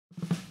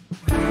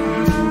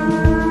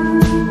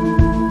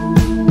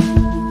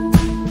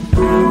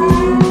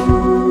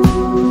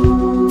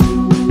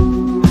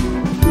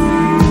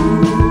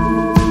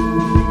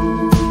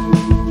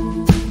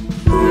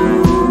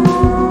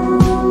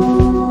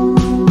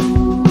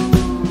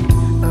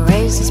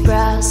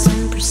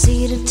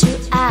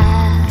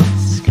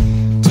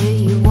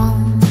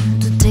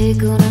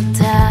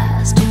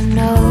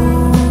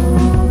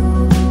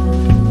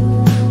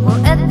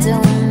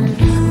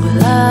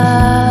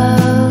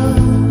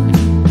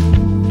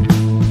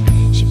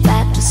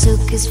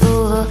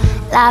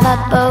lava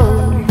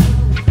boat,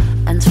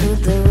 and through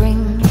the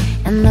ring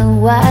and the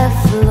white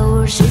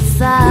floor she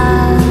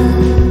sighed.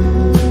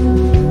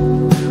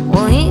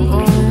 We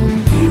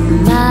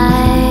won't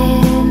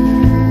mind.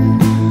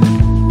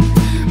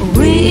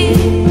 We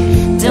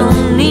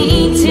don't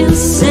need to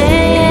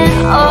say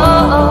it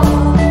all.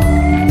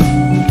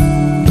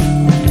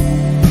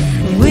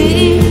 We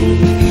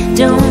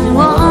don't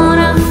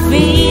wanna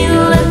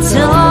feel at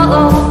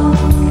all.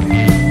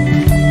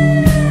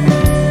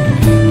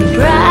 The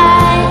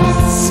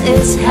price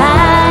is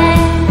high,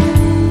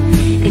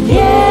 and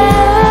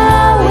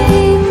yeah, we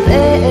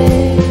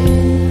pay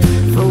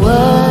for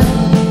what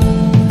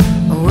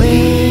we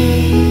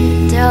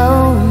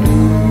don't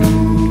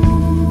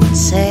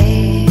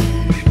say.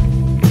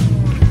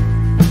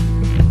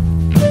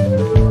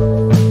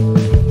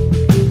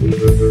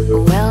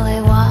 Well, he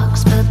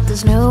walks, but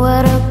there's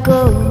nowhere to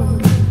go.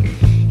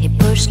 He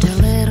pushed a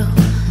little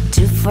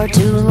too far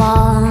too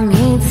long,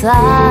 he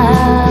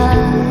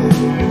thought.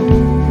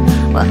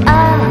 Well,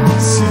 I'll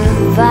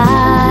survive.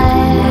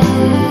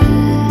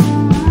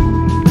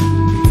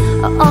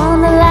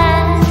 On the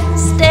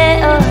last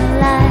day of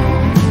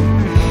life,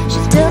 she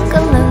took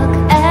a look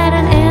at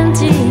an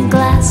empty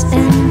glass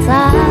and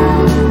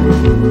thought,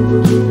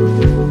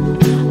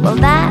 well,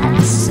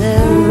 that's a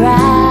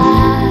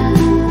wrap.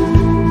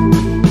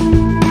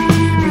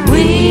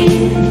 We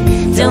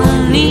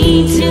don't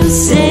need to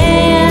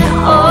say it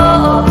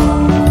all.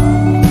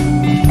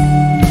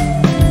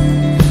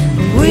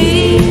 We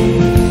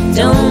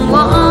don't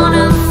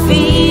wanna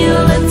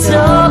feel at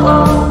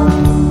all.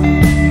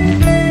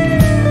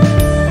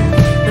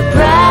 The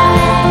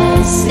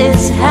price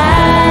is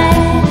high,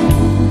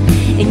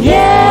 and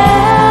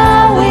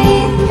yeah, we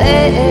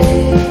pay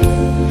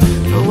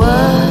for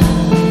what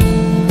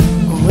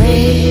we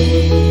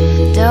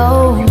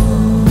don't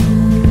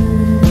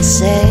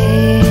say.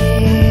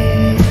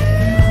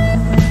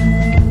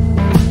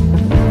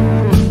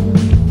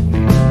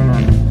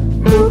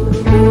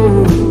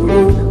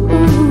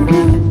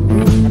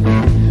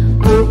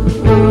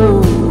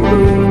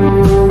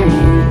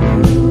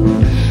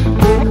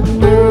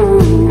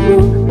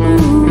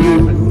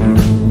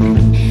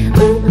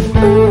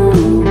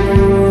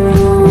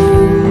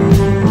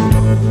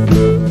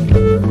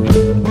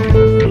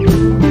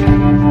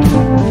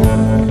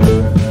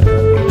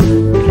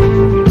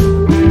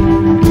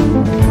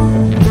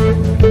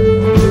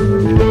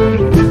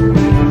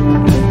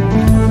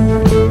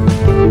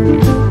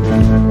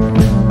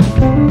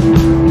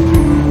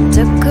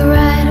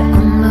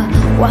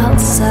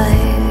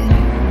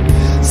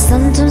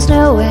 Sometimes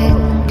knowing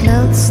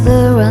cuts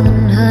the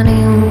running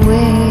honey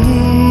away.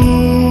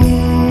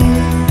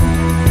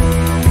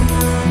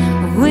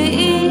 We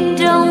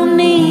don't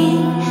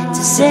need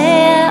to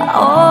say it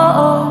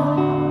all.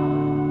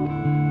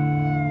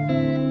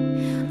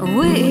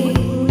 We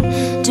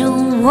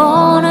don't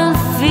wanna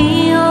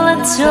feel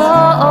at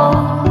all.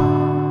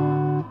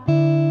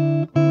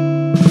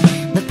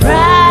 The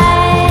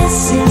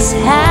price is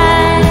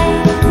high,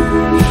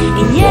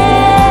 and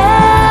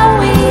yeah,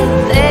 we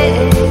pay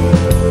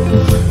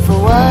for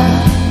what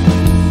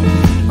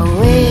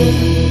we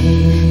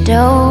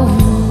don't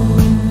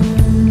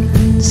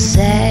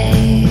say.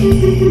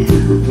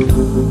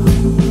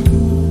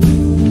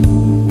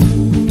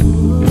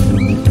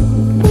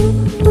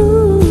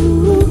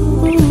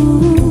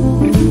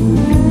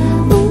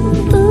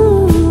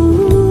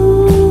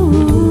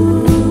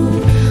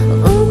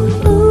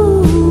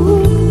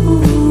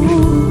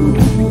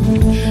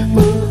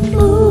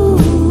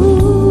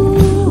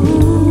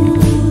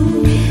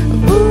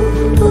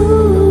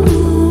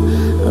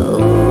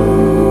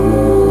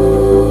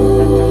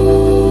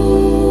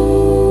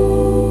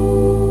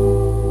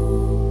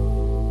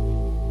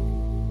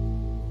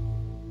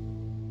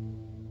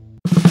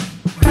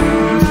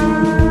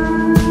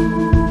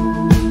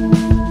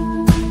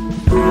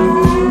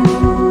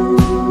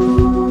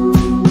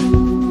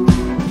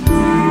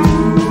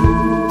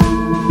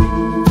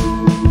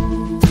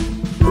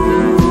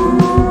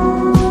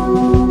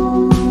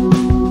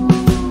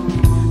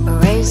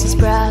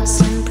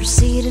 And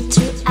proceeded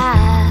to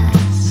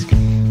ask,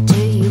 do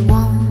you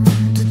want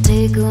to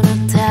take on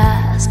a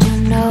task? You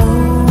know,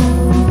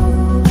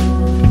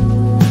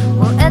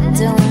 well, it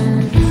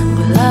don't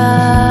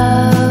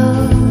glow.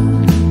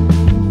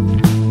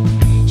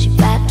 She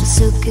packed a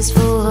suitcase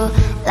for her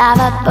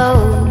lava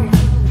boat,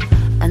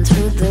 and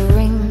through the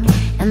ring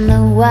and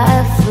the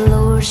white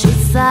floor she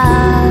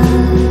sighed.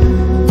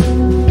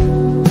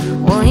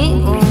 Well, he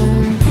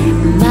won't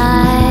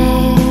mind.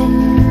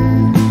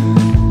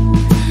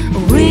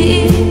 We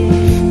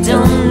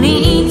don't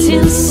need to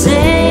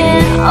say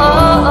it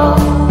all.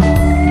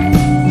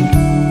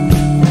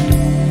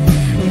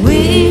 We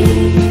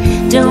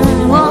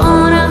don't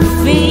wanna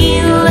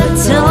feel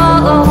at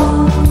all.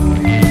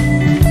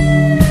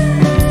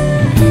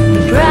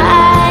 The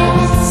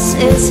price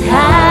is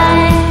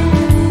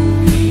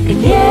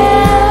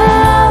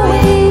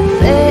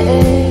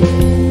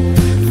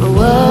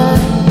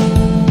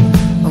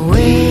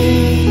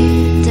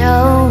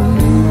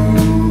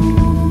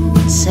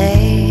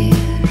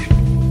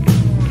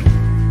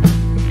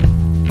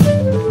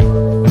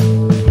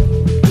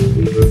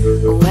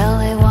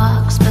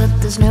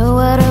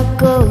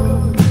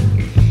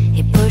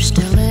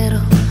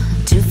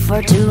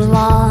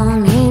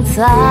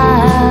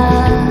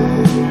inside.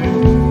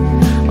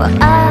 Well,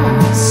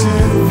 I'll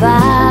survive.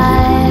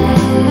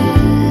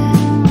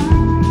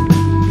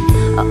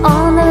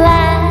 On the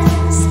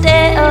last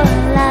day of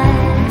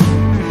life,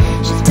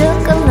 she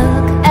took a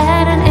look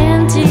at an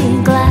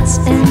empty glass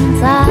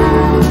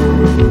inside.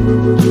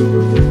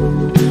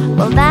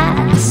 Well,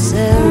 that's a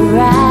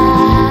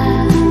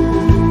wrap.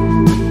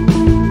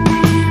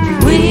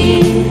 We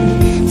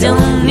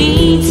don't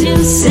need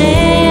to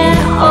say it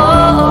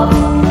all.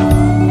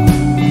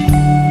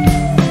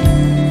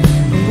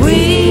 We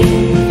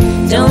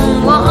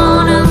don't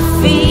wanna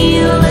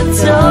feel at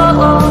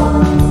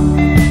all.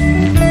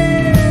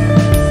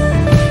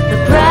 The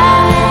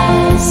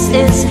price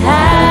is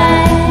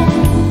high,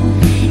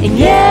 and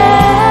yeah,